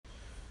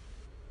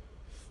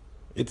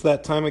It's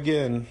that time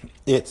again.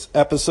 It's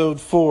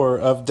episode 4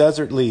 of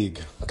Desert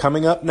League.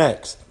 Coming up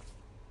next.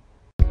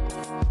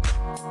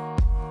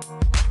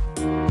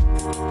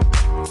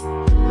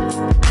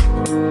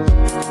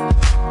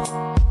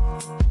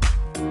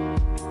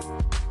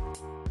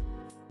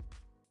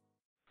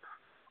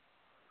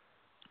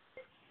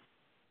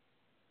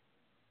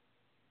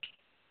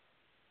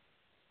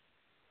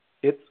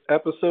 It's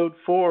episode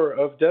 4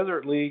 of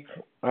Desert League.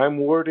 I'm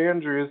Ward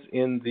Andrews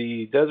in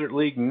the Desert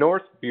League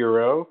North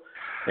Bureau,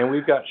 and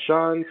we've got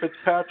Sean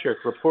Fitzpatrick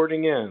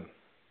reporting in.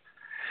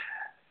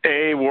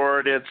 Hey,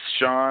 Ward, it's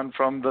Sean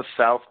from the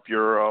South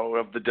Bureau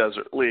of the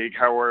Desert League.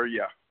 How are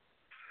you?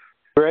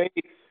 Great.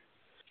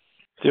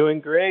 Doing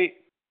great.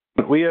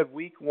 We had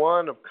week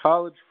 1 of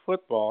college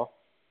football.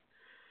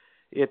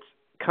 It's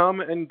come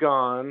and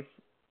gone.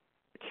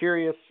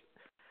 Curious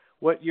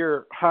what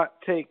your hot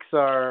takes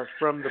are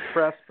from the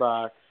press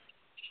box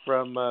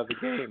from the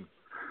game.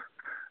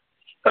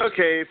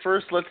 Okay,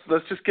 first let's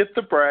just get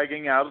the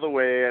bragging out of the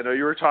way. I know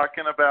you were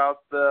talking about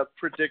the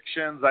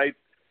predictions. I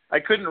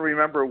couldn't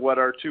remember what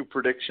our 2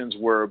 predictions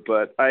were,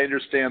 but I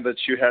understand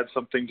that you had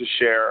something to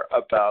share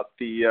about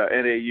the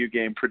NAU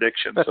game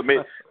prediction. So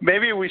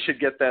maybe we should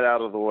get that out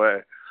of the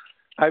way.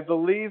 I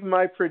believe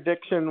my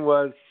prediction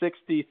was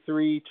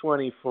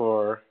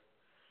 63-24.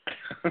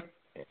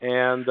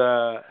 And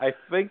I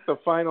think the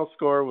final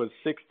score was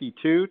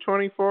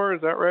 62-24.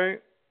 Is that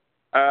right?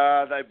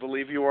 I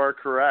believe you are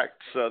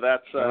correct. So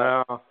that's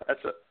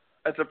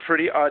a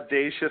pretty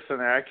audacious and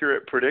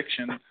accurate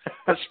prediction,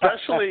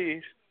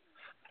 especially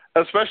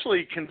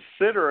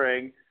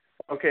considering,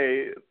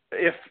 okay,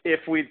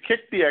 if we'd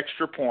kicked the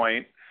extra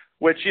point,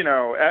 which, you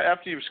know,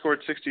 after you've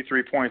scored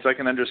 63 points, I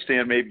can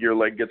understand maybe your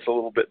leg gets a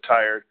little bit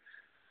tired.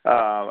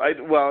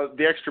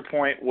 The extra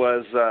point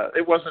was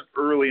it wasn't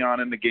early on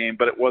in the game,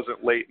 but it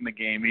wasn't late in the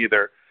game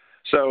either.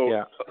 So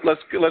yeah.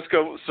 Let's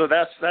go. So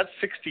that's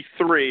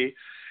 63,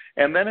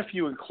 and then if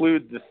you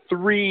include the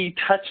 3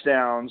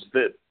 touchdowns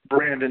that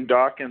Brandon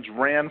Dawkins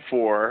ran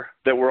for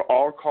that were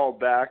all called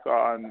back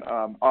on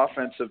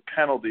offensive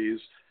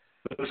penalties,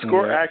 the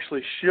score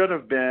actually should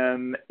have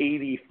been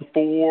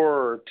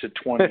 84-24.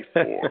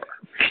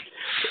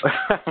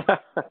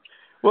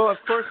 Well, of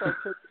course, I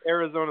took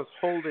Arizona's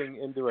holding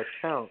into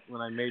account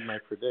when I made my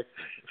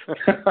prediction.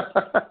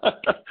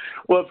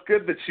 Well, it's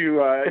good that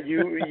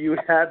you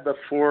had the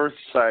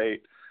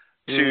foresight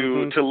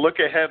to look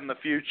ahead in the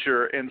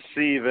future and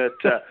see that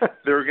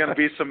there were going to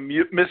be some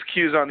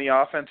miscues on the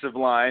offensive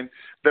line,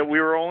 that we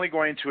were only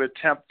going to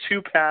attempt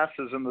 2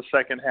 passes in the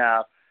second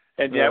half,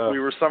 and yet we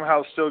were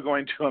somehow still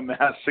going to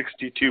amass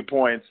 62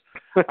 points.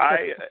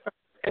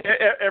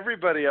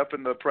 Everybody up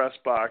in the press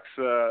box,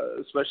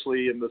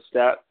 especially in the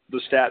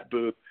stat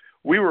booth,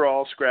 we were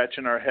all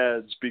scratching our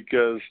heads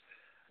because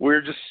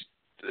we're just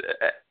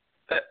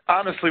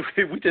honestly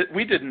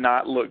we did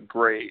not look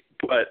great.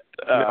 But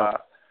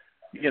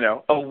you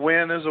know, a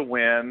win is a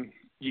win.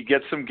 You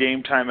get some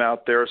game time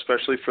out there,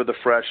 especially for the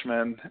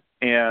freshmen,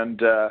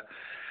 and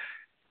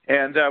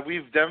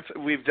we've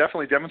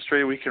definitely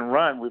demonstrated we can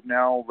run. We've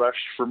now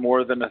rushed for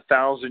more than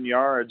 1,000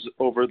 yards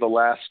over the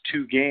last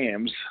 2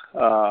 games.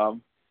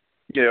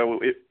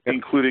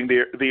 Including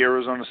the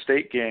Arizona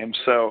State game.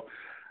 So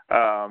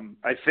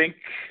I think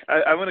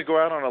I'm going to go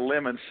out on a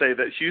limb and say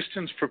that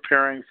Houston's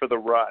preparing for the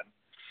run.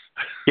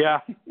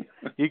 Yeah,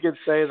 you could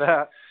say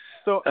that.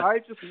 So I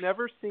just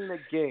never seen a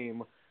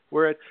game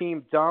where a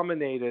team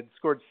dominated,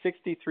 scored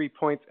 63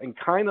 points, and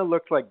kind of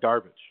looked like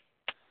garbage.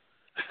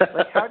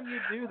 Like, how do you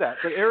do that?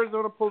 But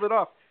Arizona pulled it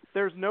off.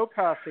 There's no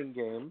passing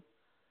game.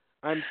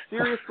 I'm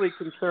seriously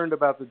concerned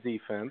about the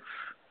defense.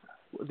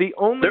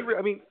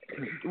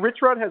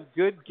 Rich Rod has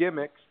good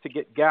gimmicks to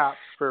get gaps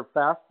for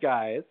fast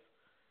guys.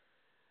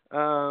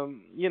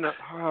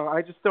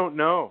 I just don't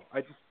know.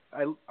 I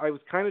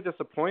was kind of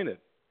disappointed,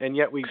 and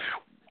yet we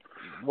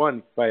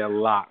won by a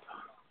lot.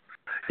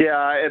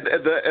 Yeah,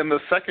 and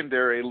the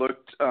secondary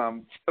looked,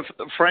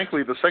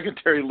 frankly, the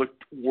secondary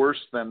looked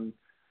worse than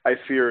I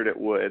feared it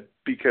would,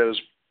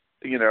 because,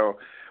 you know,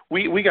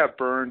 we got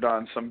burned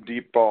on some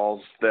deep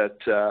balls that.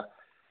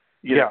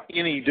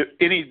 Any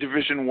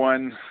Division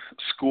I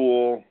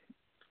school,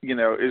 you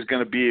know, is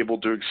going to be able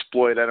to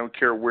exploit. I don't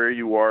care where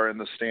you are in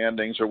the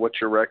standings or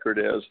what your record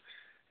is,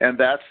 and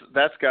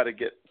that's got to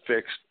get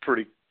fixed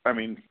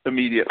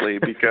immediately,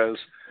 because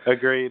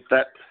agreed.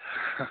 That's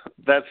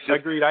just,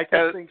 agreed. I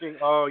kept thinking,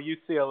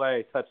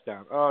 UCLA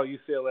touchdown.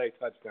 UCLA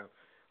touchdown.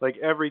 Like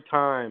every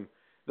time.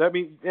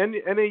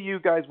 NAU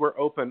guys were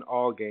open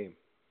all game.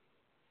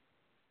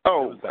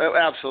 Oh,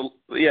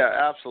 absolutely. Yeah,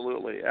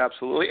 absolutely.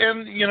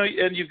 And, you know,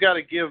 and you've got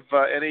to give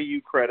NAU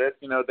credit.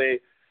 You know, they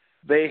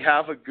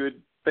have a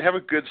good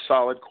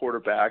solid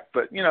quarterback,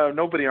 but, you know,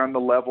 nobody on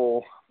the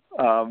level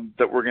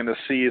that we're going to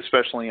see,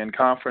 especially in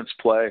conference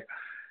play.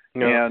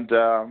 No. And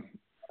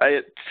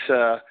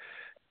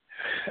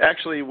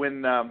actually,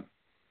 when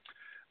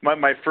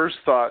my first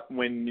thought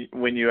when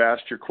you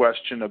asked your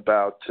question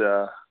about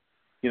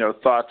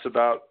thoughts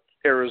about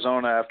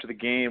Arizona after the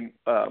game,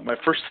 my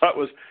first thought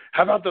was,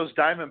 how about those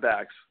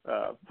Diamondbacks?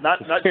 Not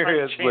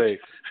Seriously.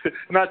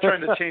 not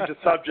trying to change the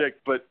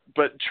subject, but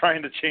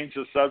trying to change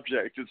the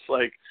subject. It's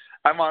like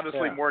I'm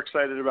honestly more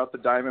excited about the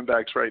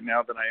Diamondbacks right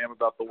now than I am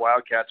about the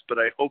Wildcats, but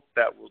I hope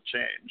that will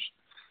change.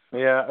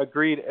 Yeah,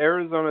 agreed.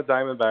 Arizona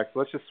Diamondbacks.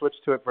 Let's just switch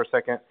to it for a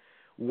second.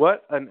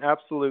 What an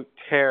absolute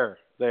tear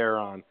they're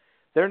on.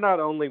 They're not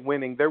only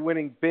winning, they're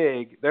winning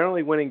big. They're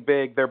only winning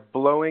big. They're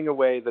blowing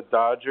away the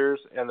Dodgers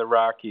and the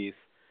Rockies.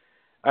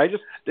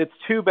 It's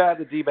too bad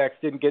the D-backs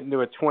didn't get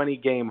into a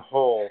 20-game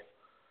hole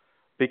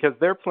because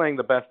they're playing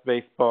the best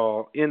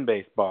baseball in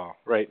baseball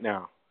right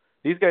now.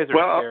 These guys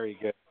are very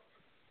good.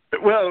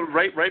 Well,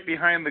 right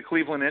behind the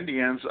Cleveland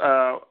Indians.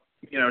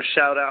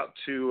 Shout out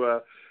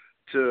to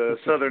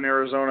Southern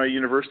Arizona,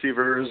 University of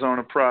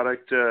Arizona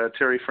product,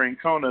 Terry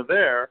Francona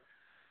there.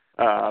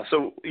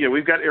 So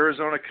we've got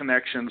Arizona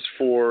connections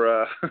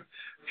for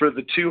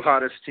the two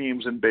hottest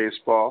teams in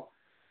baseball.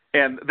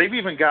 And they've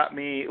even got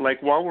me,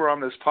 like, while we're on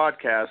this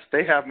podcast,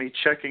 they have me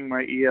checking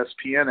my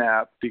ESPN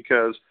app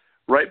because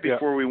right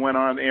before we went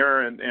on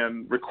air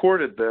and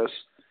recorded this,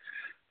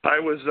 I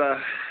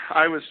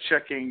was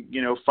checking,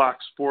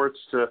 Fox Sports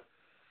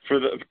for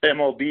the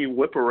MLB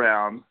whip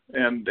around,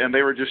 and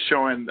they were just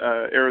showing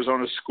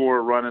Arizona's score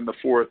a run in the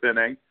fourth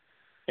inning.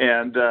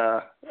 And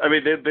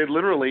they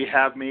literally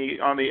have me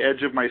on the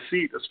edge of my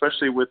seat,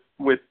 especially with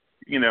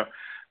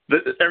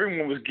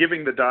everyone was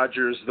giving the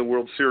Dodgers the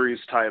World Series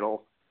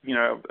title,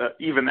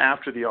 even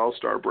after the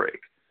All-Star break.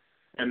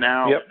 And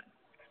now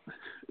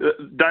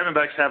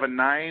Diamondbacks have a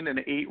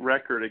 9-8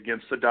 record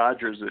against the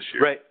Dodgers this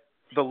year. Right.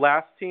 The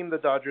last team the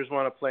Dodgers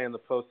want to play in the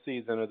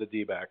postseason are the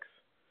D-backs.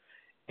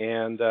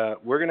 And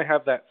we're going to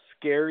have that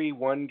scary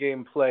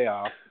one-game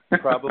playoff,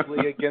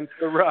 probably against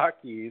the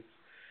Rockies.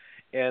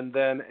 And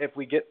then if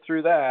we get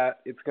through that,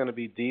 it's going to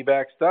be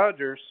D-backs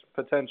Dodgers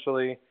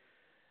potentially.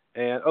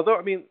 And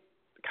although,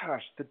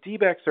 the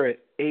D-backs are at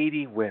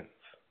 80 wins.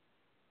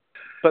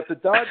 But the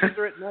Dodgers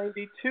are at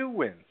 92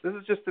 wins. This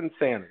is just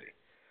insanity.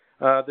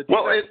 The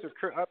D-backs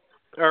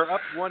are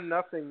up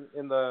 1-0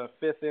 in the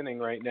fifth inning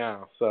right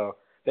now. So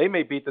they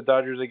may beat the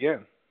Dodgers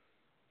again.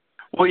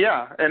 Well,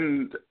 yeah,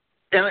 and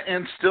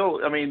still,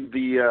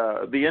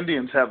 the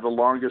Indians have the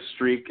longest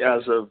streak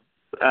as of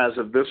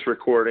this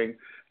recording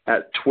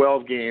at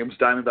 12 games.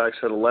 Diamondbacks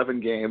had 11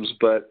 games,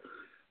 but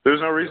there's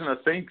no reason to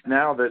think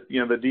now that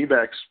the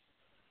D-backs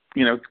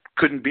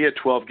couldn't be at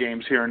 12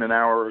 games here in an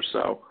hour or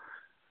so.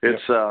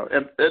 It's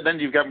and then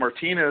you've got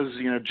Martinez,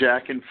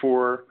 jacking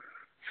four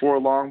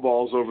long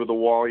balls over the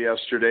wall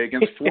yesterday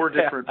against four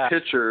different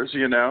pitchers.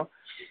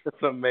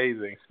 It's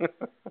amazing.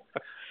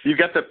 You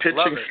got the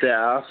pitching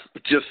staff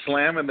just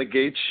slamming the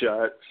gates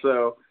shut.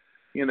 So,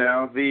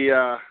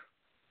 the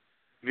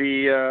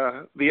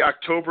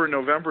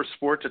October-November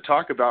sport to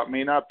talk about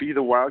may not be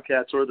the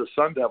Wildcats or the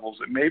Sun Devils.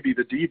 It may be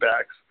the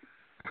D-backs.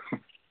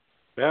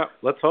 Yeah,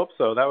 let's hope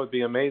so. That would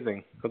be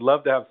amazing. I'd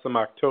love to have some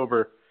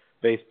October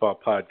baseball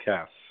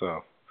podcasts.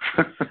 So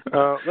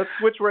let's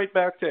switch right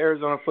back to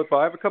Arizona football.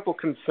 I have a couple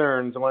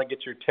concerns. I want to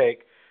get your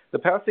take. The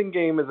passing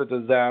game is a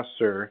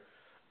disaster.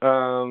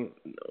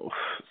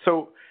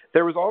 So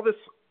there was all this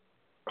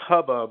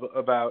hubbub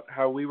about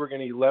how we were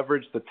going to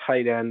leverage the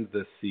tight end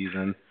this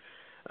season.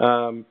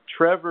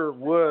 Trevor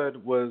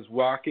Wood was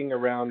walking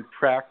around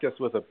practice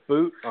with a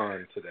boot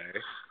on today.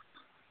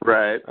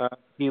 Right.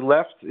 He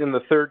left in the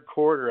third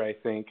quarter, I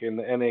think, in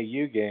the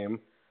NAU game.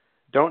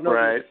 Don't know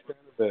the extent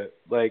of it.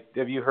 Like,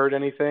 have you heard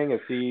anything?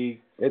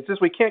 It's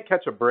just we can't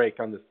catch a break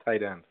on this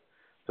tight end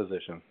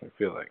position, I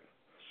feel like.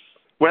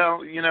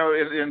 Well,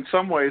 in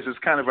some ways it's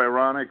kind of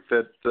ironic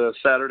that the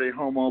Saturday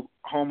home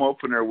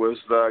opener was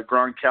the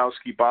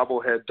Gronkowski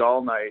bobblehead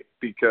doll night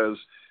because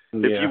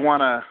if you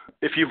want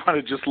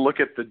to just look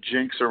at the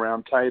jinx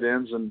around tight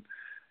ends and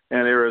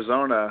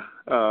Arizona,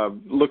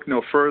 look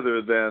no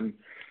further than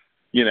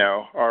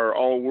our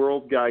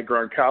all-world guy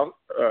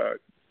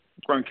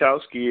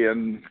Gronkowski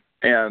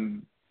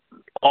and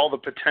all the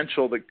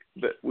potential that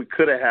we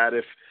could have had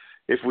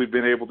if we'd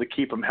been able to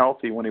keep him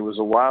healthy when he was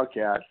a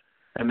Wildcat.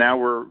 And now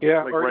we're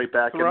right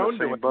back in the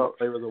same boat.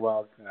 They were the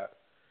Wildcat.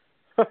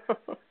 Well,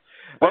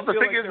 the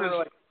thing is, there were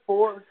like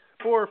four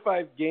or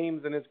five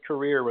games in his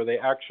career where they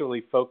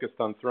actually focused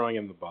on throwing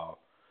him the ball.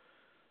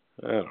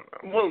 I don't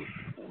know.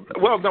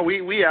 Well, no,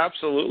 we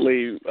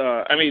absolutely.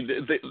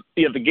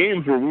 The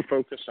games where we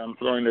focused on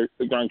throwing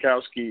the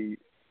Gronkowski,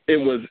 it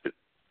was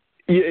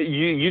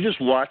you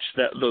just watch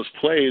those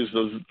plays,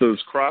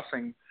 those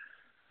crossing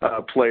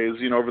plays,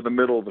 over the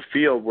middle of the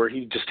field where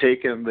he just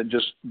take him and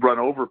just run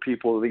over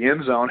people to the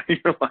end zone.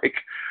 You're like,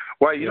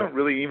 well, you don't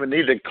really even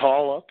need to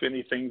call up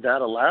anything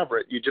that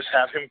elaborate. You just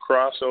have him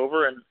cross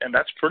over, and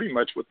that's pretty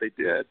much what they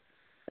did.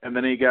 And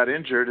then he got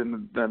injured,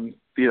 and then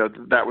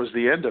that was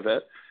the end of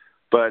it.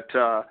 But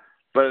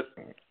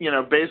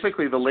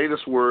basically the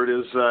latest word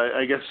is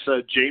I guess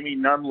Jamie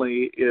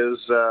Nunley is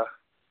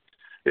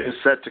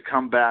set to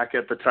come back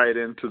at the tight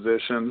end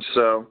position.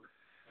 So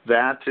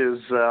that is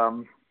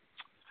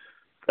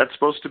that's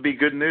supposed to be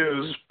good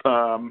news.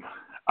 I'm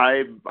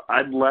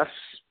less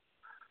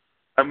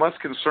I'm less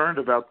concerned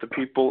about the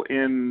people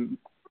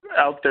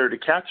out there to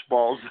catch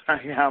balls than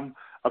I am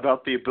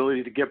about the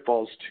ability to get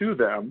balls to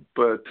them.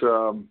 But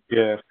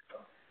yeah.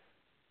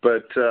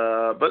 But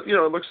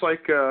it looks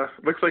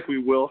like we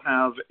will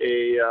have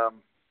a.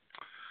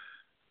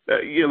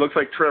 It looks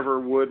like Trevor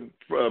Wood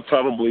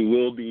probably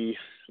will be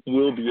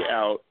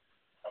out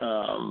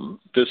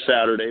this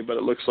Saturday, but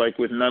it looks like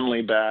with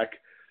Nunley back,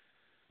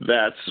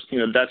 that's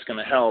going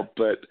to help.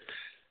 But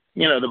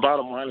the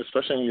bottom line,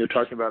 especially when you're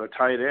talking about a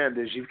tight end,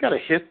 is you've got to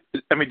hit.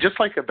 I mean, just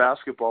like a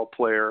basketball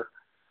player,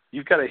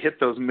 you've got to hit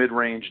those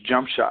mid-range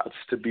jump shots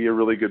to be a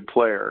really good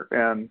player.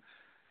 And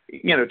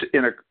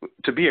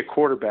to be a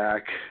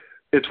quarterback,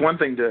 it's one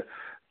thing to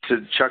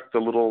chuck the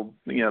little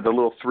 3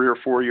 or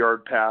 4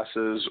 yard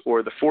passes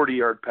or the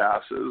 40-yard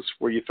passes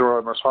where you throw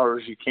them as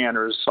hard as you can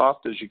or as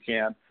soft as you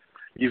can.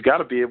 You've got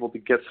to be able to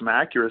get some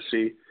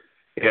accuracy.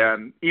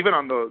 And even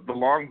on the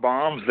long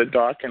bombs that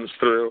Dawkins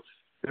threw,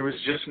 there was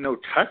just no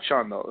touch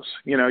on those.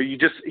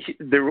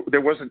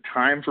 There wasn't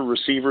time for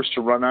receivers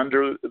to run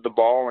under the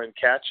ball and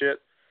catch it.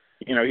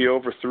 He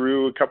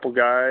overthrew a couple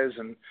guys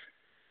and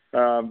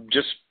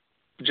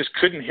just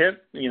couldn't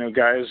hit,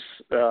 guys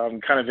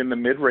kind of in the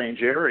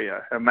mid-range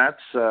area. And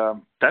that's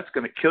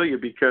going to kill you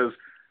because,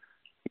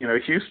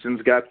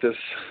 Houston's got this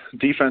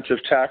defensive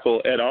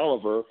tackle, Ed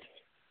Oliver,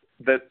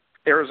 that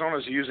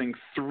Arizona's using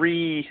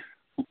three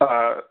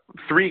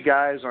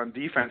guys on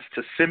defense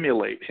to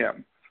simulate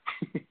him.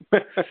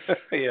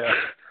 Yeah.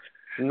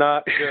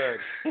 Not good.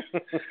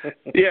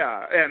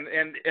 Yeah,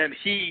 and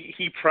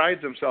he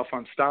prides himself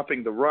on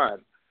stopping the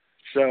run.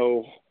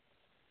 So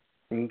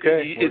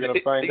okay, we're going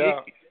to find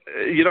out.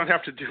 You don't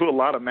have to do a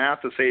lot of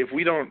math to say if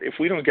we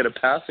don't get a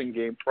passing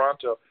game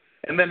pronto,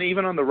 and then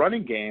even on the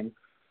running game,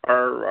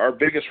 our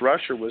biggest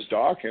rusher was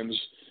Dawkins,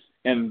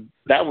 and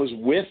that was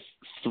with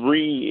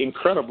 3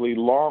 incredibly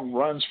long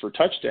runs for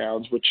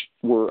touchdowns, which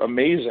were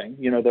amazing.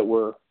 That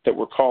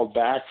were called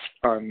back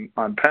on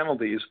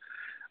penalties.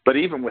 But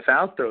even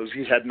without those,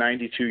 he had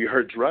 92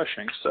 yards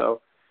rushing.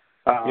 So,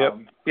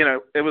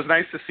 it was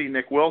nice to see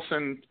Nick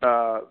Wilson,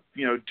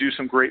 do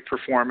some great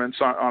performance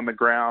on the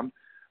ground.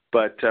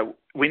 But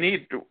we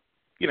need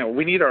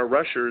our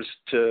rushers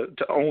to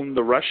own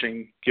the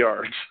rushing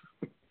yards.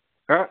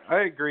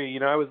 I agree.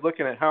 I was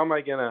looking at how am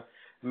I going to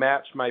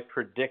match my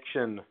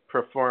prediction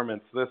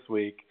performance this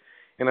week,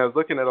 and I was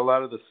looking at a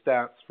lot of the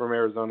stats from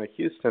Arizona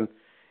Houston,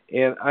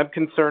 and I'm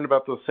concerned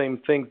about those same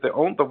things.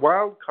 The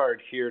wild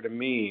card here to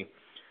me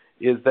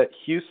is that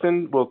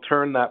Houston will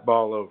turn that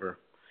ball over.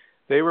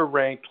 They were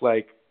ranked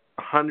like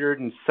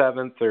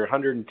 107th or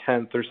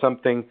 110th or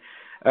something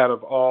out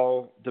of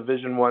all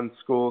Division I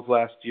schools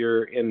last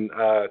year in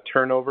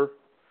turnover,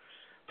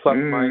 plus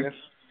minus.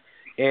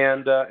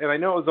 And I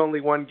know it was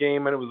only one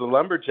game and it was the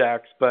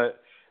Lumberjacks,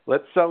 but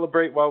let's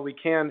celebrate while we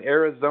can.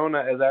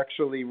 Arizona is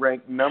actually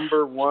ranked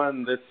number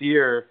 1 this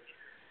year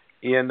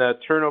in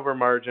turnover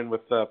margin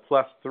with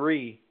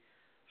 +3.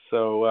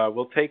 So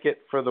we'll take it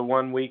for the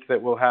 1 week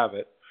that we'll have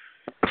it.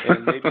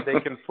 And maybe they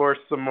can force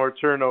some more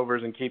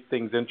turnovers and keep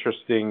things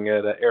interesting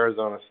at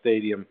Arizona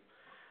Stadium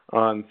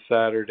on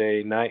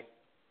Saturday night.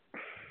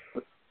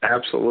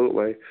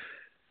 Absolutely.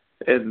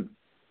 And,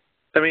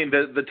 I mean,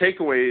 the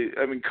takeaway,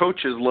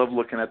 coaches love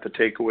looking at the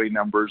takeaway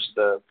numbers,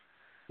 the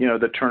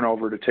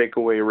turnover to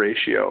takeaway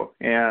ratio.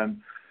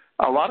 And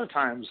a lot of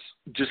times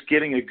just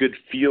getting a good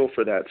feel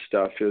for that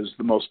stuff is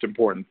the most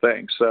important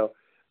thing. So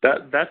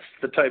that's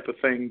the type of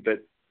thing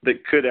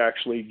that could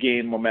actually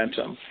gain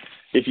momentum.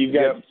 If you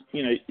got,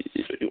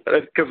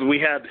 because we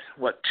had,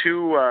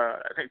 2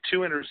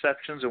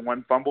 interceptions and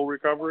 1 fumble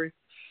recovery?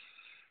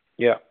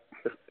 Yeah.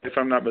 If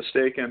I'm not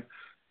mistaken.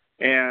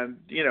 And,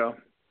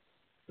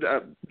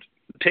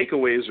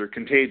 takeaways are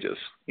contagious.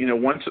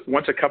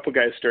 Once a couple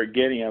guys start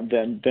getting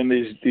them, then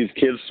these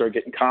kids start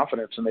getting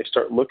confidence and they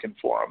start looking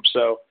for them.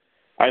 So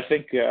I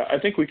think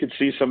we could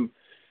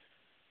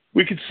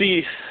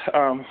see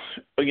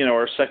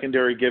our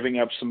secondary giving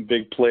up some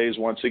big plays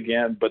once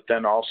again, but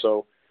then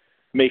also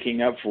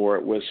making up for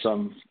it with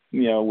some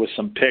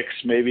picks,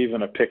 maybe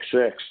even a pick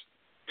 6.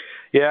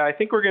 Yeah, I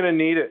think we're going to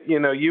need it. You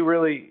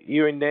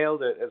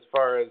nailed it as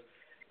far as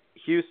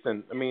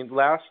Houston. I mean,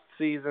 last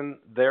season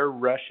their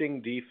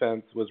rushing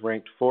defense was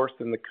ranked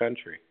 4th in the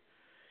country,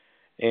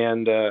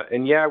 and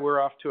we're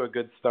off to a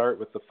good start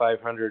with the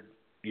 500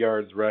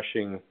 yards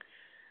rushing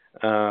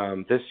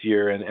this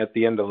year and at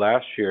the end of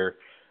last year.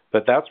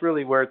 But that's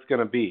really where it's going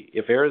to be.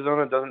 If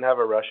Arizona doesn't have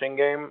a rushing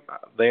game,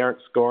 they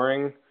aren't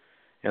scoring,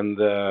 and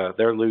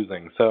they're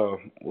losing. So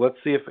let's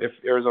see if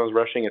Arizona's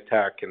rushing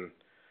attack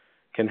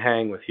can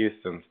hang with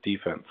Houston's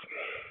defense.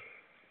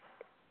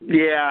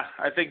 Yeah,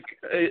 I think,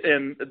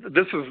 and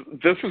this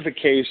is a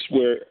case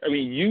where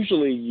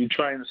usually you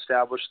try and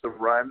establish the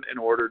run in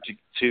order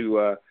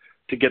to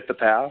get the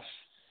pass.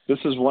 This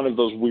is one of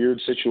those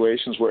weird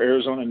situations where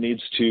Arizona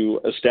needs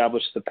to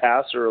establish the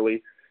pass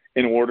early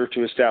in order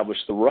to establish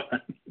the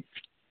run.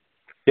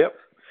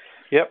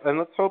 Yep, and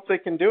let's hope they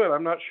can do it.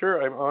 I'm not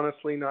sure. I'm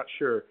honestly not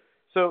sure.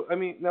 So,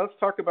 now let's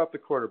talk about the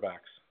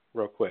quarterbacks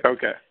real quick.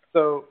 Okay.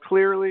 So,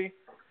 clearly,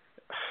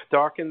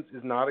 Dawkins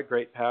is not a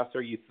great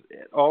passer.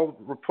 All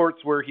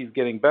reports were he's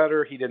getting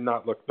better. He did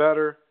not look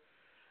better.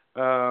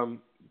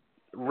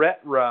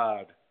 Rhett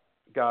Rod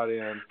got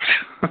in.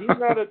 He's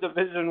not a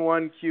Division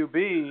I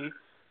QB,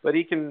 but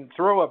he can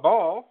throw a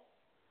ball.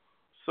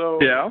 So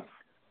yeah,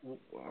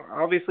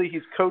 obviously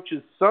he's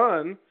coach's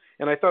son,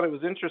 and I thought it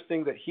was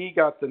interesting that he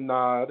got the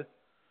nod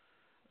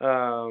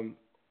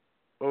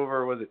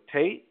over, was it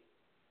Tate?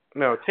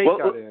 No, Tate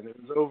got in. It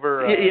was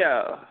over.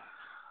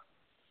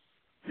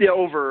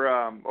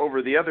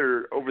 Over the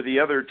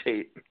other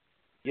Tate.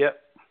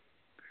 Yep,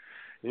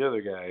 the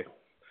other guy.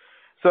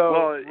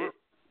 So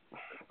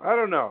I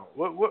don't know.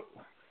 What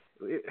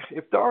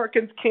if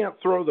Dawkins can't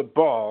throw the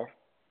ball?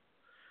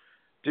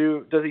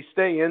 Does he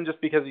stay in just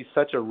because he's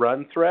such a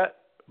run threat?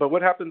 But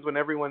what happens when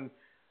everyone,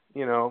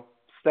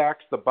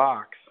 stacks the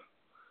box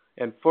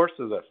and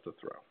forces us to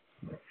throw?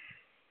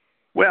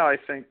 Well, I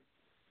think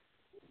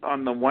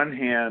on the one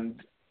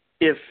hand,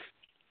 if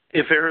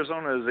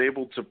Arizona is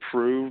able to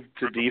prove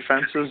to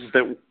defenses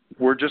that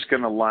we're just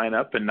going to line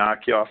up and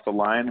knock you off the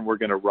line and we're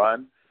going to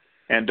run,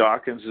 and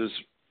Dawkins is,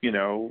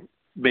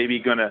 maybe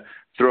going to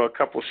throw a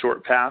couple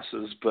short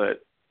passes,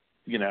 but,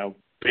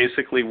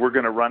 basically we're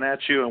going to run at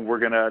you and we're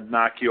going to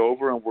knock you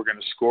over and we're going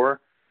to score.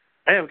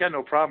 I have got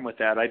no problem with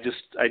that. I just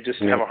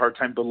have a hard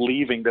time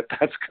believing that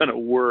that's going to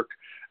work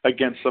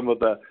against some of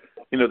the,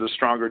 the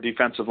stronger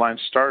defensive lines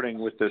starting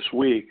with this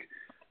week.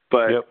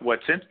 But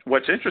what's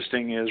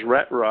interesting is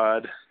Rhett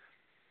Rod.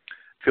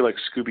 I feel like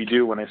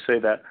Scooby-Doo when I say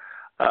that.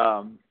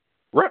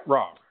 Rhett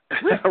Rod.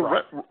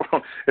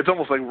 It's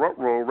almost like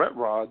Rhett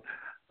Rod.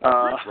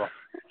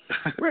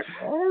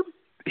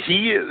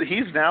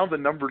 He's now the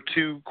number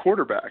 2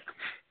 quarterback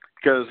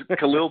because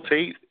Khalil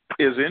Tate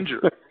is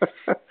injured.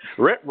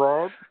 Rhett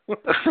Rod.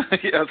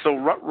 Yeah, so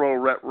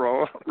Rhett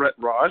Rod.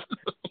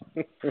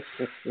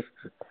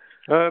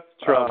 That's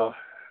trouble.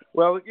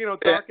 Well,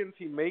 Dawkins,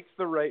 he makes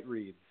the right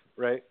reads,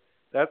 right?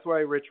 That's why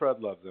Rich Rod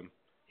loves him.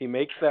 He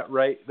makes that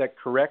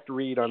correct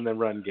read on the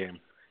run game.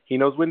 He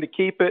knows when to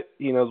keep it.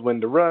 He knows when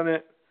to run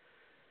it.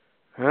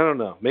 I don't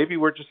know. Maybe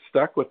we're just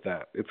stuck with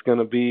that. It's going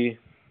to be,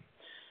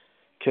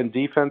 can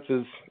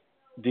defenses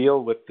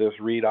deal with this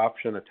read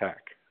option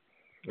attack?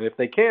 And if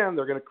they can,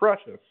 they're going to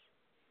crush us.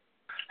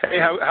 Hey,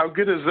 how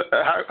good is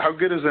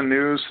a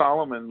new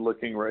Solomon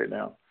looking right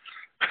now?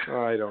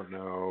 I don't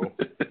know.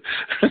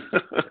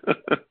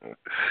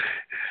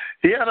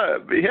 He had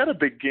a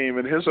big game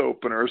in his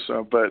opener,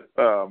 so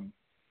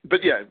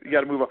but yeah, you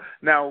got to move on.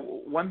 Now,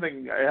 one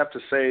thing I have to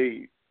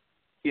say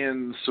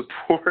in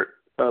support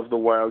of the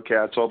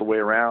Wildcats all the way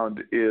around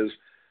is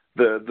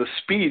the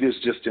speed is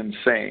just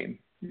insane.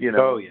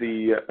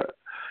 The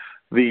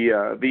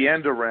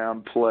end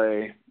around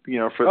play,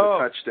 for the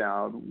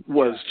touchdown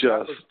was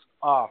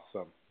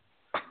awesome.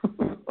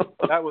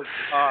 That was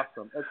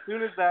awesome. As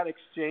soon as that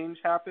exchange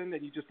happened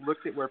and you just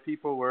looked at where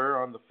people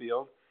were on the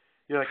field,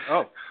 you're like,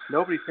 oh,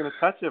 nobody's going to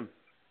touch him.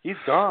 He's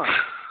gone.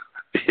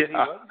 Yeah. He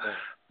wasn't there.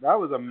 That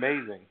was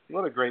amazing.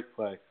 What a great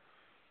play.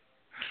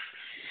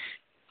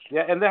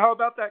 Yeah, and then how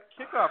about that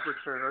kickoff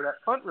return or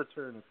that punt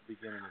return at the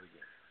beginning of the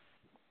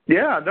game?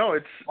 Yeah, no,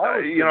 it's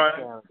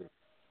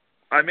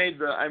I made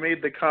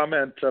the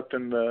comment up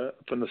in the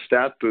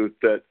stat booth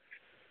that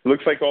it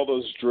looks like all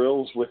those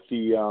drills with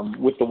the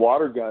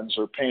water guns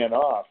are paying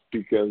off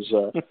because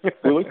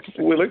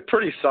we look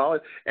pretty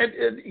solid. And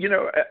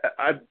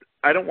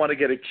I don't want to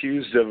get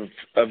accused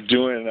of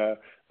doing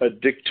a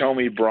Dick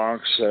Tomey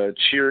Bronx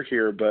cheer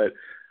here, but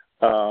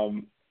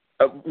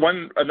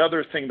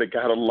another thing that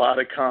got a lot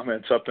of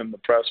comments up in the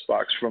press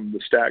box from the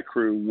stat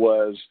crew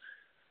was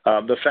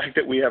the fact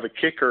that we have a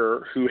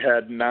kicker who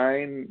had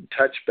 9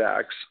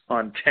 touchbacks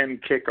on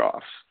 10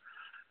 kickoffs,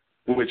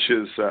 which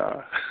is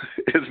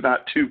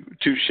not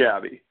too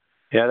shabby.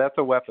 Yeah, that's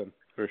a weapon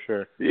for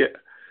sure. Yeah,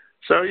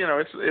 so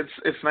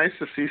it's nice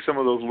to see some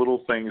of those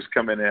little things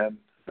coming in.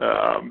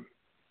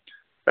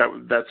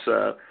 That's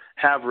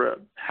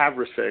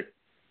Havrasek.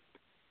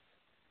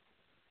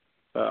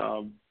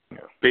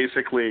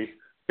 Basically,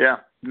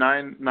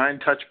 9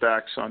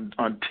 touchbacks on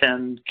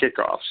 10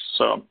 kickoffs.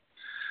 So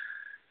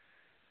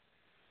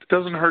it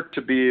doesn't hurt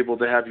to be able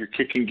to have your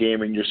kicking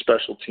game and your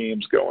special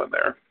teams going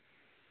there.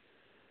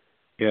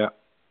 Yeah.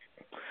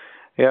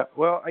 Yeah.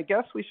 Well, I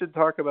guess we should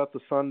talk about the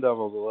Sun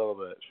Devils a little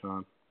bit,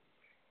 Sean.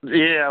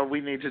 Yeah,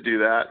 we need to do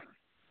that.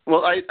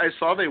 Well, I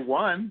saw they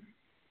won.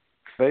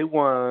 They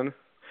won,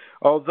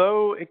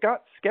 although it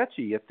got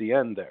sketchy at the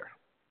end there.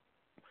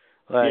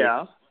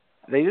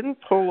 They didn't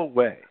pull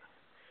away.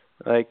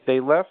 They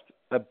left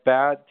a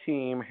bad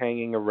team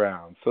hanging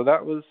around. So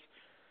that was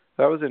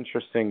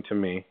interesting to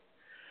me.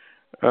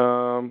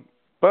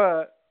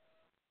 But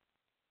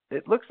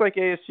it looks like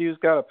ASU's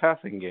got a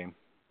passing game.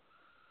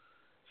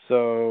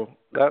 So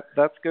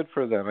that's good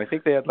for them. I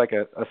think they had like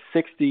a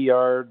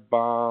 60-yard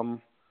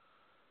bomb,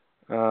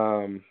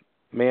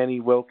 Manny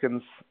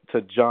Wilkins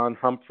to John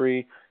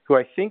Humphrey, who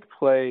I think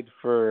played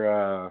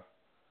for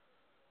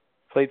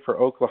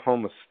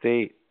Oklahoma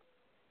State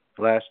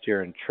last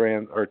year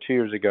or 2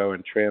 years ago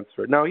and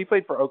transferred. No, he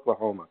played for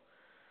Oklahoma.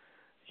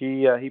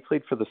 He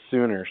played for the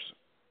Sooners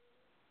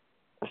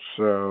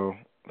So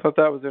I thought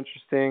that was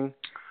interesting.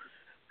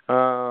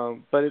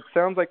 But it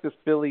sounds like this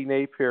Billy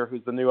Napier,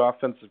 who's the new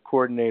offensive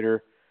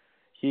coordinator,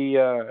 he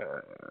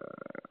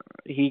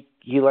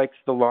likes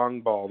the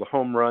long ball, the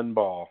home run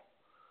ball.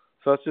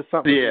 So it's just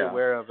something to be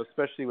aware of,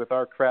 especially with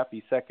our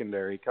crappy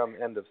secondary come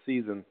end of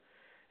season.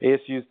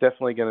 ASU's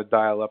definitely going to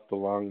dial up the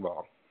long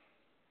ball.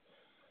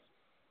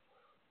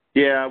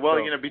 Yeah, well,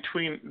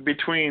 between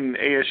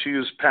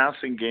ASU's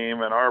passing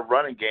game and our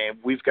running game,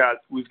 we've got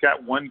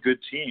one good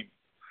team.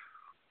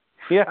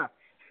 Yeah,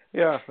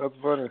 that's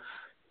funny.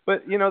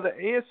 But the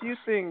ASU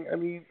thing, I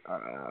mean,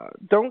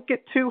 don't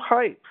get too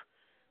hype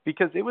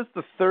because it was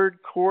the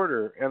third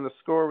quarter and the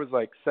score was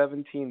like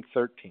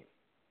 17-13.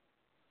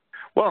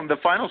 Well, and the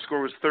final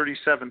score was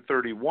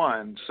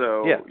 37-31.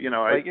 So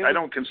I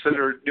don't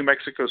consider New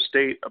Mexico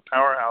State a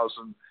powerhouse,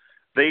 and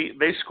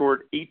they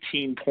scored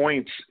 18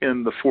 points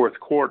in the fourth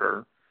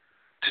quarter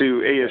to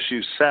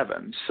ASU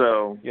 7.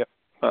 So,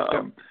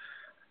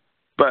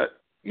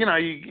 but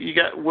you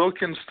got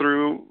Wilkins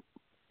through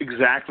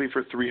exactly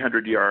for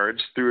 300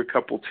 yards, threw a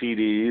couple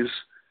TDs.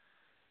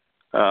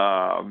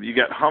 You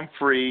got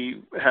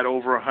Humphrey had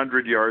over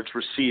 100 yards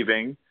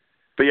receiving.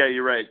 But yeah,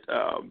 you're right.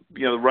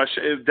 The rush,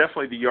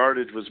 definitely the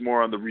yardage was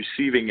more on the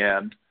receiving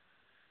end.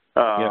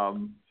 But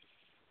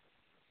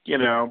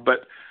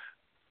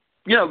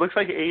it looks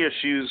like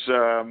ASU's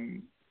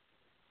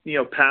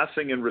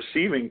passing and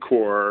receiving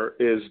core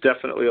is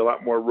definitely a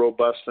lot more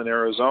robust than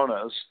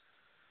Arizona's.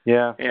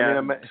 Yeah,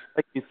 and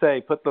like you say,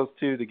 put those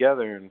two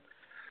together and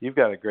you've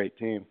got a great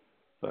team.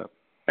 But.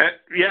 And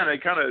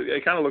it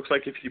kind of looks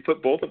like if you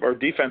put both of our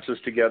defenses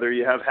together,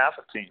 you have half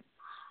a team.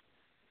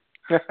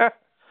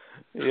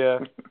 Yeah.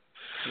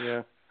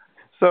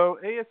 So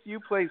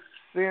ASU plays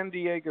San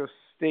Diego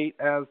State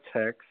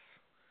Aztecs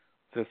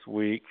this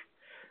week.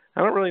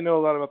 I don't really know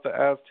a lot about the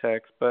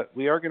Aztecs, but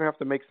we are going to have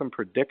to make some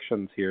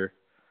predictions here.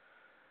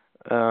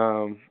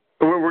 We're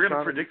going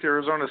to predict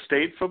Arizona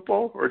State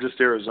football or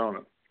just Arizona?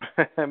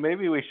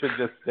 Maybe we should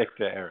just stick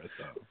to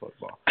Arizona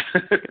football.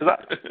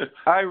 Because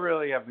I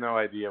really have no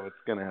idea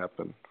what's going to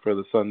happen for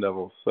the Sun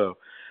Devils. So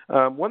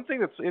one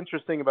thing that's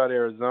interesting about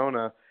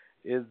Arizona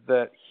is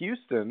that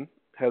Houston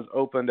has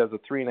opened as a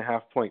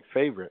 3.5-point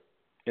favorite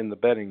in the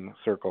betting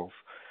circles.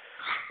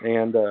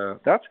 And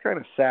that's kind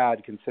of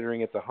sad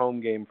considering it's a home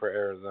game for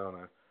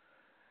Arizona.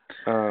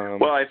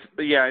 I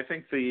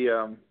think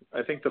the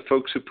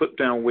folks who put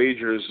down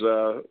wagers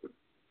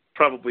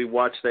probably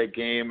watched that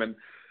game, and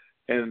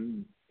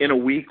in a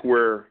week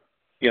where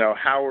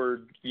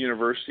Howard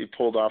University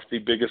pulled off the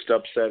biggest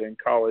upset in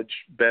college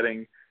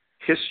betting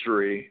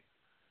history,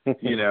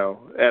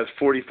 as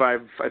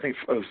 45, I think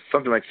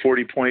something like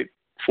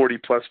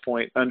 40-plus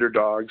point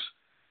underdogs.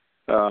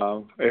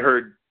 I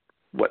heard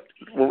what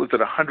was it?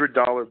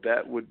 $100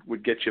 bet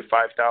would get you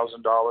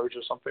 $5,000 or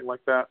something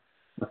like that.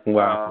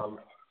 Wow.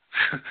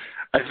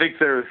 I think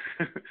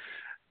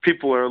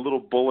people are a little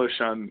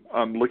bullish on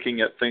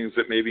looking at things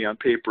that maybe on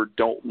paper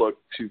don't look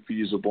too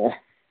feasible.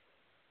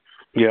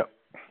 Yeah.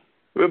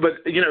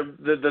 But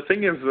the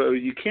thing is, though,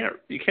 you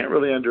can't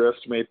really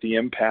underestimate the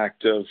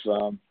impact of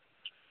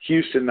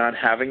Houston not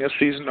having a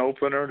season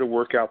opener to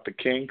work out the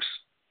kinks,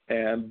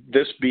 and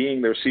this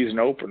being their season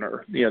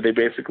opener. They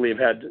basically have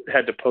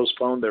had to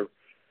postpone their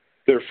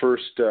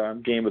first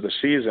game of the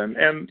season,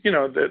 and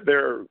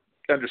they're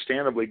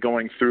understandably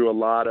going through a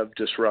lot of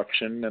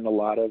disruption and a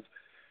lot of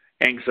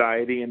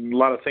anxiety and a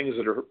lot of things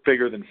that are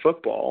bigger than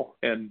football.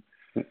 And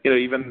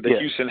even the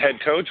Houston head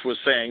coach was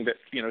saying that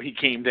he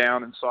came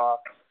down and saw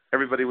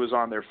everybody was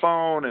on their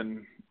phone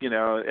and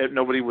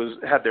nobody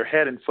had their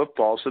head in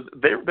football, so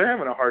they're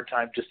having a hard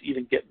time just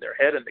even getting their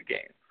head in the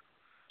game.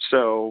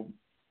 So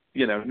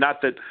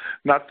not that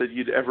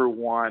you'd ever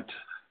want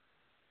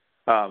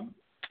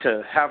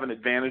to have an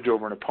advantage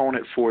over an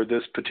opponent for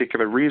this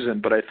particular reason,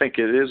 but I think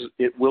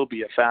it will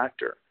be a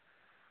factor.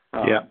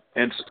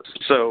 And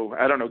so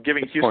I don't know,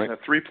 giving Houston a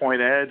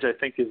 3-point edge I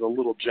think is a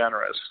little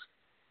generous.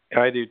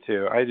 I do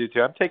too.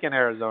 I'm taking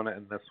Arizona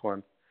in this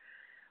one.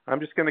 I'm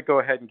just going to go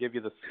ahead and give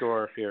you the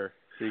score here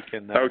so you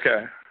can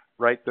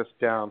write this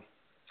down.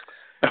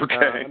 Okay.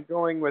 I'm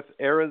going with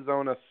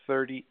Arizona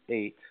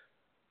 38,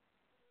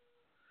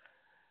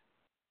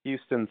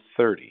 Houston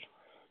 30.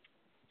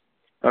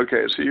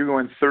 Okay, so you're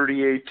going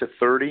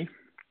 38-30?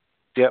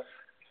 Yep.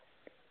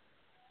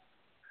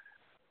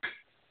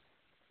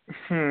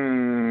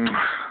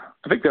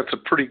 I think that's a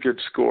pretty good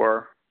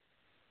score.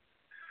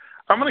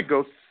 I'm going to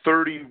go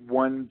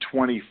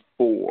 31-24.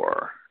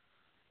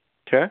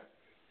 Okay.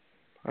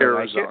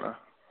 Arizona.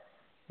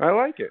 I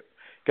like it.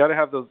 Got to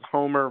have those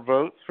homer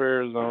votes for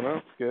Arizona.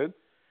 That's good.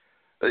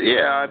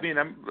 Yeah, I mean,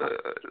 I'm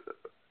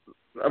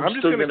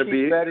just going to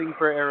keep betting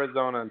for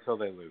Arizona until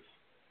they lose.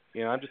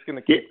 I'm just going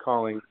to keep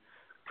calling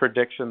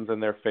predictions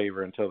in their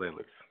favor until they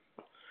lose.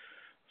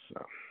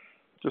 So,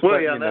 just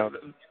let you know.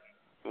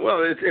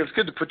 It's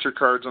good to put your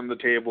cards on the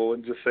table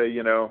and just say,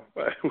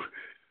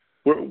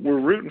 we're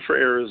rooting for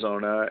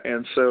Arizona,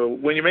 and so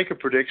when you make a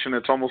prediction,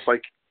 it's almost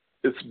like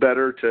it's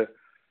better to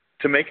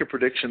make a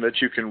prediction that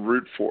you can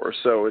root for.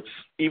 So it's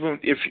even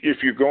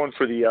if you're going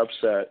for the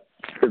upset,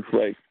 it's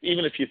like,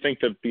 even if you think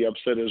that the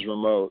upset is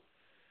remote,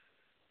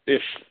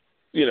 if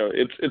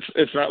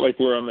it's not like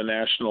we're on the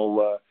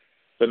national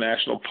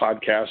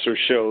podcasts or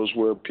shows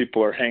where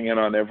people are hanging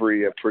on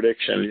every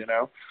prediction.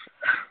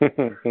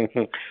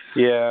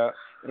 Yeah,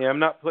 I'm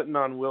not putting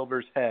on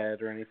Wilbur's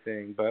head or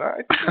anything, but I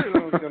think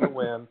Arizona's going to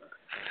win.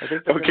 I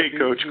think okay,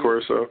 Coach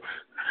Corso.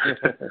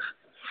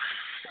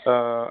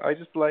 I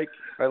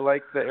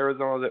like that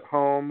Arizona's at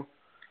home.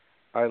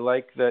 I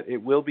like that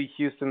it will be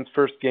Houston's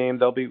first game.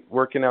 They'll be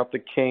working out the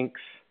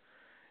kinks,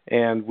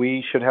 and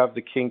we should have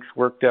the kinks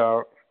worked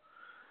out.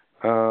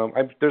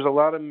 There's a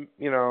lot of,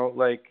 we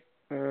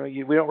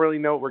don't really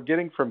know what we're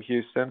getting from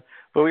Houston,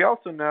 but we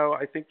also know,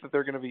 I think that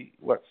they're going to be,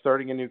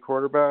 starting a new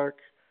quarterback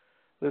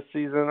this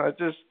season. I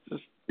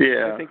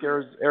think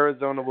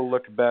Arizona will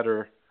look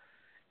better,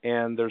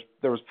 and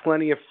there was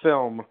plenty of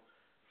film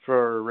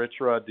for Rich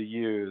Rod to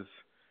use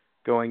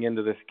going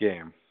into this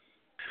game.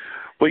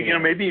 Well,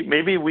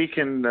 maybe we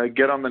can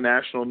get on the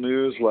national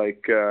news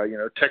like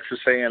Texas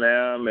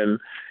A&M and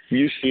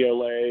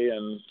UCLA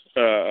and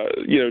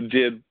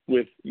did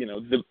with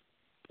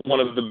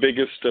one of the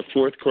biggest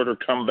fourth quarter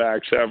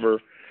comebacks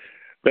ever.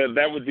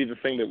 That would be the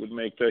thing that would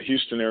make the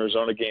Houston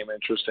Arizona game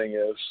interesting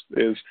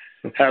is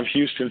have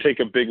Houston take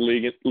a big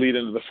lead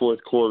into the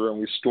fourth quarter and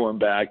we storm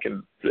back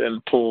and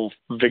pull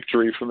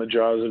victory from the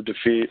jaws of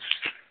defeat.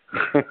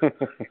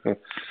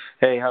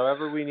 Hey,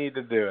 however we need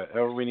to do it.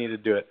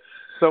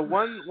 So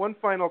one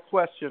final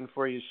question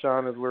for you,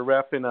 Sean, as we're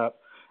wrapping up.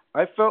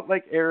 I felt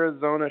like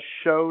Arizona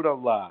showed a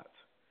lot,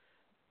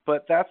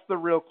 but that's the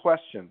real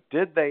question.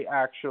 Did they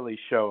actually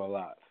show a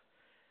lot,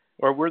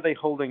 or were they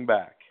holding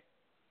back?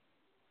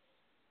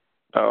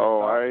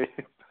 Oh,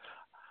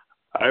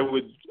 I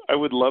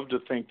would love to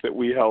think that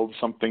we held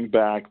something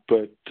back,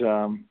 but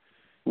I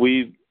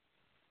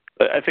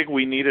think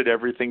we needed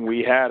everything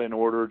we had in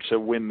order to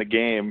win the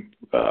game.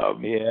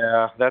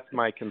 Yeah, that's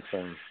my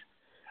concern.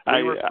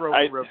 We were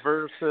throwing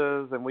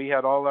reverses, and we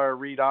had all our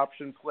read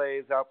option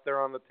plays out there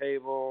on the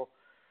table.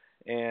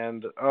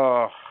 And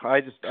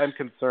I'm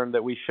concerned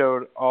that we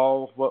showed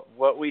all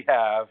what we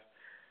have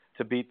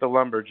to beat the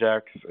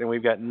Lumberjacks, and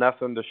we've got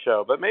nothing to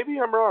show. But maybe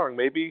I'm wrong.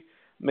 Maybe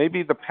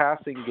the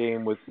passing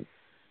game was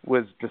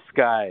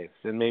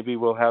disguised, and maybe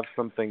we'll have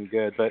something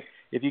good. But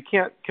if you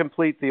can't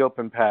complete the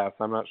open pass,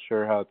 I'm not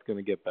sure how it's going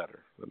to get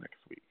better the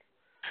next week.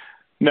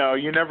 No,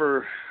 you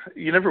never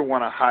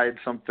want to hide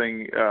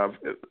something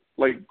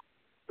like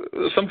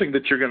something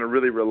that you're going to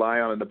really rely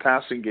on in the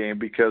passing game,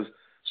 because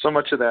so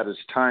much of that is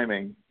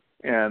timing.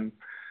 And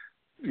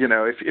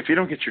if you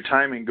don't get your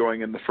timing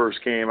going in the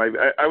first game,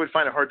 I would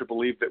find it hard to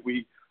believe that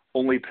we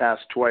only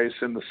passed twice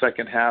in the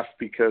second half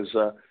because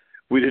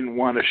we didn't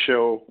want to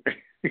show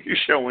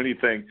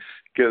anything,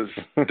 because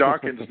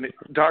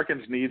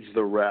Dawkins needs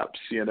the reps,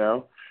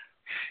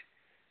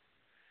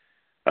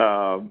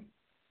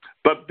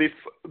 But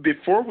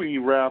before we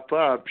wrap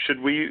up,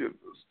 should we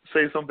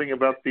say something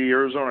about the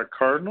Arizona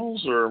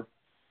Cardinals, or?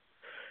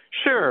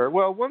 Sure.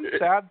 Well, one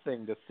sad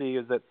thing to see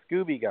is that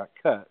Scooby got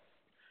cut.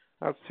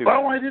 That's too bad.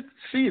 Oh, I didn't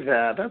see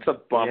that. That's a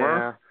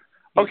bummer.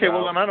 Yeah, okay,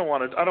 well then I don't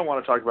want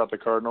to talk about the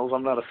Cardinals.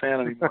 I'm not a fan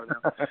anymore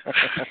now.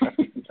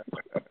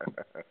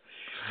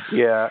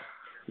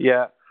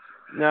 Yeah.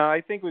 No,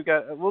 I think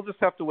we'll just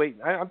have to wait.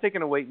 I'm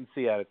taking a wait and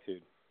see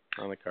attitude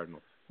on the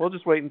Cardinals. We'll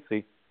just wait and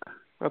see.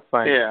 That's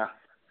fine. Yeah.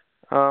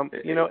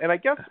 And I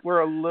guess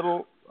we're a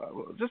little,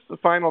 just the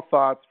final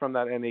thoughts from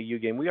that NAU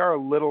game. We are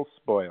a little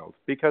spoiled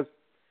because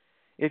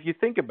if you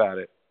think about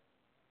it,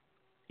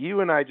 you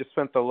and I just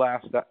spent the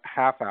last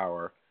half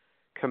hour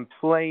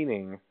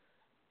complaining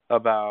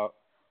about,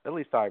 at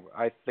least I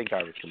think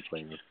I was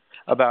complaining,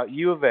 about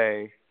U of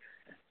A.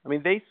 I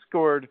mean, they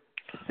scored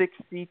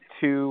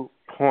 62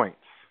 points,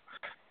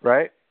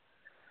 right?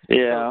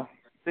 Yeah. So,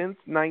 since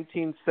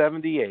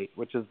 1978,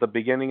 which is the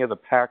beginning of the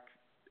Pac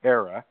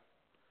era,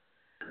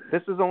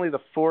 this is only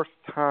the fourth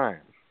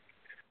time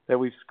that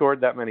we've scored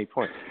that many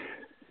points.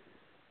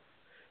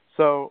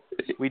 So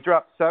we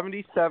dropped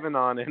 77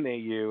 on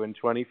NAU in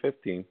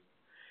 2015,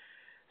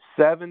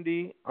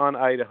 70 on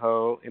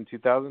Idaho in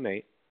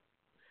 2008,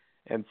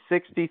 and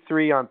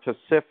 63 on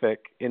Pacific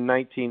in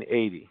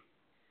 1980.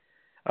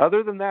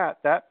 Other than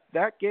that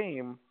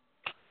game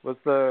was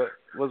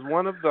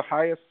one of the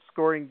highest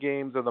scoring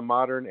games of the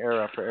modern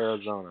era for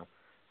Arizona.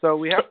 So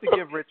we have to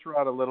give Rich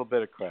Rod a little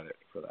bit of credit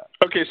for that.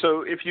 Okay,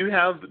 so do you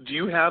have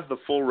the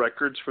full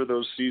records for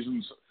those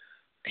seasons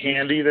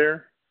handy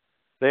there?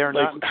 They are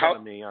not in front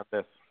of me on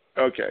this.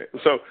 Okay,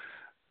 so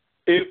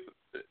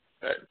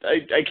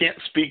I can't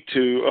speak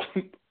to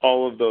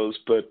all of those,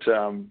 but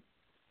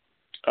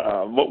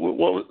what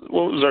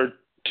was our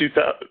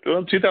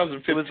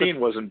 2015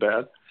 wasn't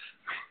bad.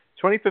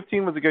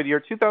 2015 was a good year.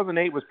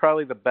 2008 was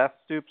probably the best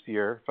Stoops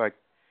year.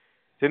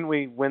 Didn't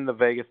we win the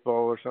Vegas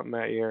Bowl or something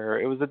that year?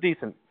 It was like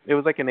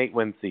an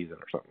 8-win season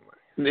or something.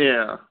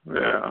 Yeah.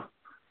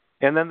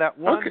 And then that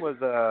one was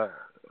that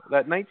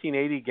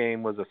 1980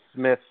 game was a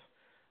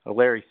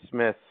Larry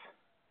Smith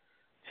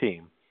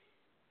team.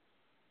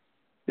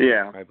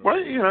 Yeah. Well,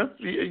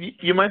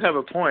 you might have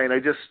a point. I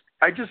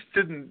just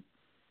didn't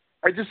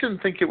I just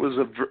didn't think it was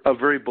a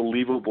very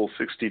believable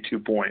 62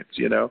 points.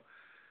 Yeah.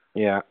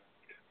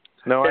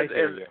 No, I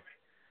hear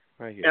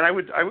And, you. and I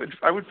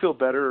would feel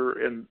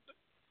better. And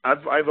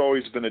I've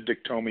always been a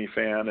Dick Tomey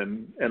fan,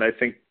 and I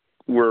think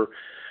we're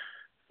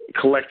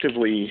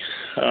collectively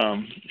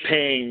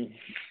paying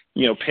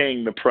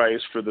the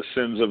price for the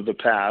sins of the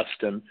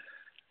past,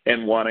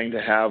 and wanting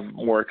to have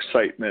more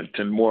excitement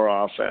and more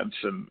offense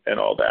and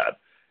all that.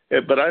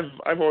 But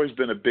I've always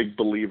been a big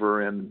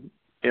believer in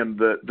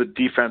the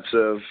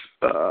defensive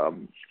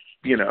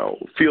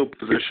field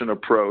position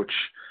approach,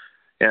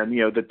 and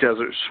the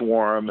Desert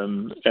Swarm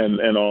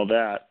and all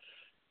that.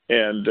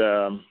 And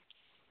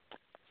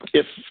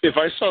if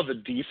I saw the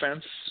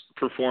defense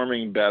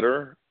performing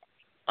better,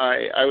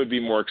 I would be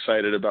more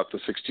excited about the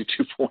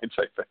 62 points,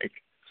 I think.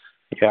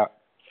 Yeah,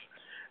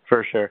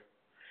 for sure.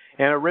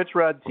 And a Rich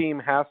Rod team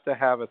has to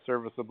have a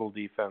serviceable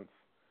defense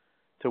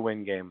to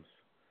win games.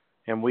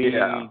 And we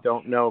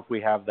don't know if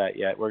we have that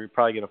yet. We're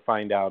probably going to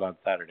find out on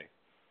Saturday.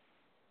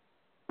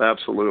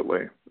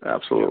 Absolutely.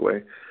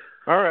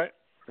 All right.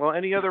 Well,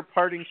 any other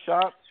parting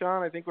shots,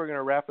 Sean? I think we're going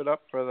to wrap it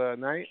up for the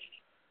night.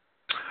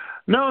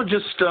 No,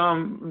 just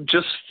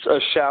a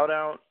shout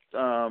out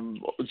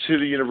to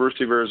the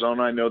University of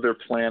Arizona. I know they're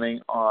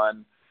planning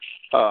on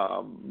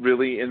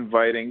really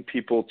inviting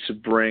people to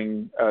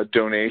bring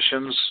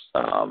donations,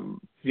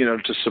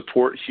 to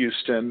support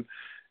Houston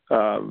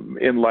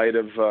in light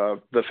of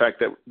the fact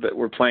that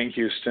we're playing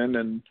Houston.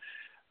 And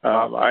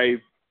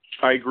I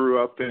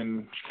grew up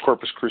in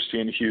Corpus Christi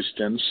in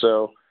Houston,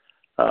 so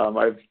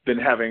I've been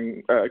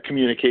having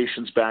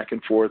communications back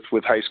and forth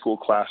with high school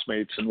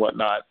classmates and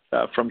whatnot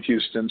from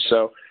Houston.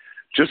 So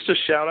just a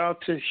shout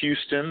out to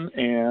Houston,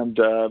 and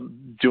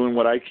doing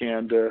what I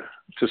can to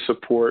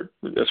support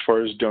as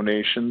far as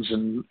donations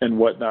and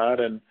whatnot,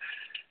 and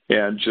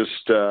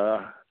just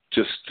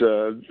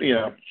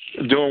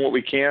doing what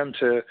we can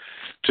to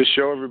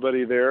show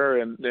everybody there,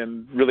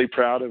 and really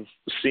proud of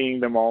seeing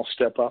them all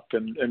step up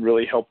and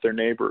really help their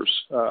neighbors.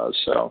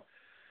 So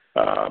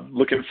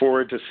looking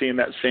forward to seeing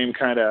that same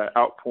kind of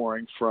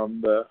outpouring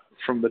from the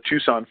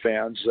Tucson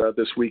fans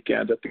this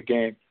weekend at the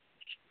game.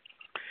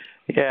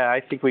 Yeah, I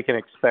think we can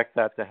expect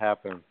that to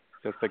happen.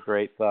 Just a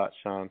great thought,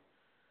 Sean.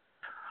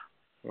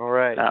 All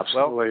right.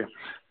 Absolutely. Well,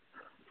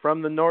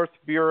 from the North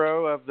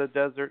Bureau of the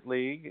Desert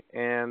League,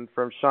 and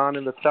from Sean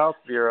in the South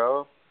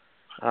Bureau,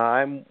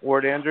 I'm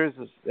Ward Andrews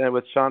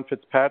with Sean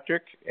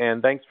Fitzpatrick,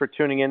 and thanks for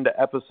tuning in to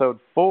episode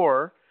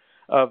 4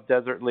 of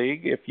Desert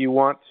League. If you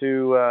want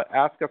to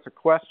ask us a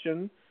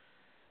question,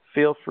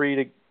 feel free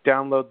to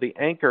download the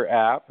Anchor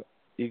app.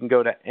 You can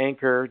go to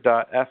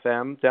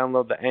anchor.fm,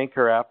 download the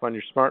Anchor app on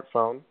your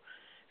smartphone.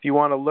 If you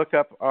want to look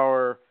up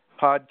our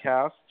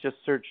podcast, just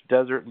search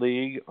Desert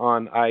League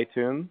on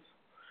iTunes,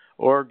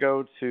 or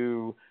go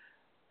to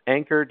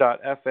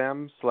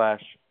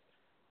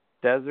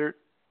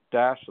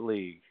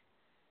anchor.fm/desert-league.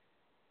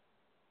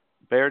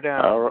 Bear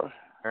down,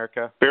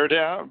 America. Bear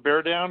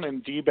down,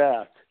 and D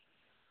back.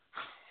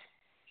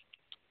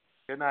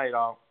 Good night,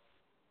 all.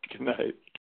 Good night.